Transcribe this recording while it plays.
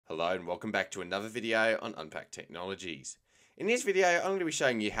Hello and welcome back to another video on Unpack Technologies. In this video, I'm going to be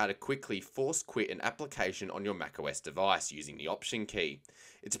showing you how to quickly force quit an application on your macOS device using the Option key.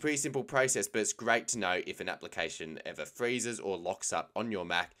 It's a pretty simple process, but it's great to know if an application ever freezes or locks up on your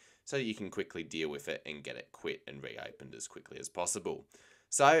Mac so that you can quickly deal with it and get it quit and reopened as quickly as possible.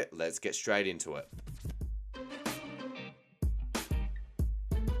 So let's get straight into it.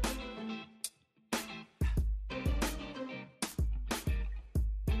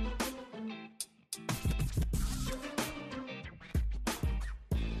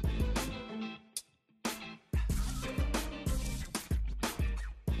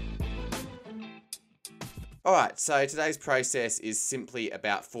 Alright, so today's process is simply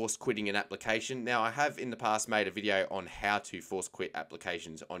about force quitting an application. Now, I have in the past made a video on how to force quit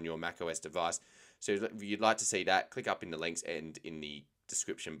applications on your macOS device. So if you'd like to see that, click up in the links and in the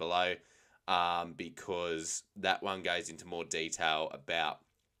description below, because that one goes into more detail about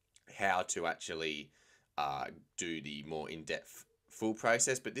how to actually do the more in-depth full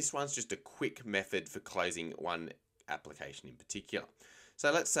process. But this one's just a quick method for closing one application in particular.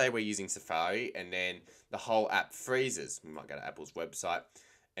 So let's say we're using Safari and then the whole app freezes. We might go to Apple's website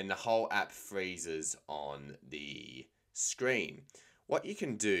and the whole app freezes on the screen. What you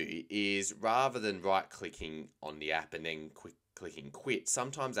can do is, rather than right-clicking on the app and then clicking quit,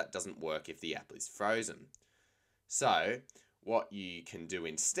 sometimes that doesn't work if the app is frozen. So what you can do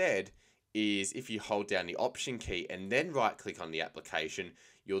instead is, if you hold down the Option key and then right-click on the application,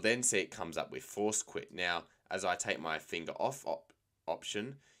 you'll then see it comes up with force quit. Now, as I take my finger off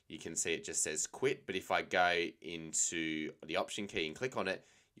Option, you can see it just says quit, but if I go into the Option key and click on it,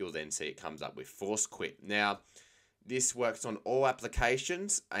 you'll then see it comes up with force quit. Now, this works on all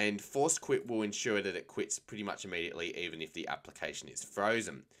applications, and force quit will ensure that it quits pretty much immediately, even if the application is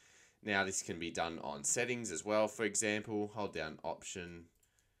frozen. Now, this can be done on settings as well. For example, hold down Option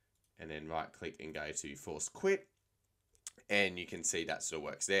and then right click and go to force quit, and you can see that sort of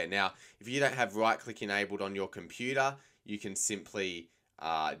works there. Now, if you don't have right click enabled on your computer, you can simply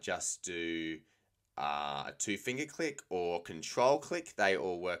just do a two-finger click or control click. They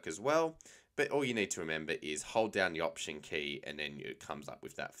all work as well. But all you need to remember is hold down the Option key and then it comes up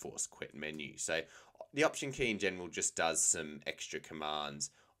with that force quit menu. So the Option key in general just does some extra commands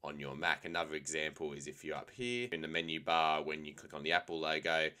on your Mac. Another example is if you're up here in the menu bar, when you click on the Apple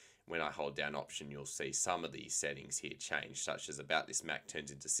logo, when I hold down Option, you'll see some of these settings here change, such as about this Mac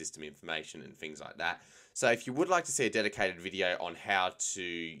turns into system information and things like that. So if you would like to see a dedicated video on how to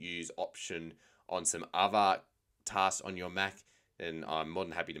use Option on some other tasks on your Mac, then I'm more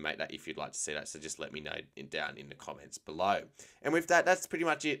than happy to make that if you'd like to see that. So just let me know down in the comments below. And with that, that's pretty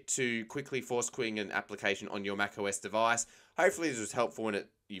much it to quickly force quitting an application on your macOS device. Hopefully this was helpful and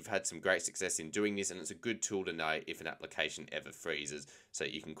you've had some great success in doing this, and it's a good tool to know if an application ever freezes so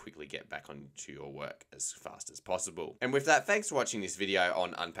you can quickly get back onto your work as fast as possible. And with that, thanks for watching this video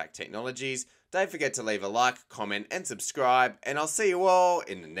on Unpack Technologies. Don't forget to leave a like, comment and subscribe, and I'll see you all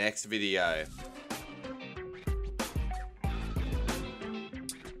in the next video.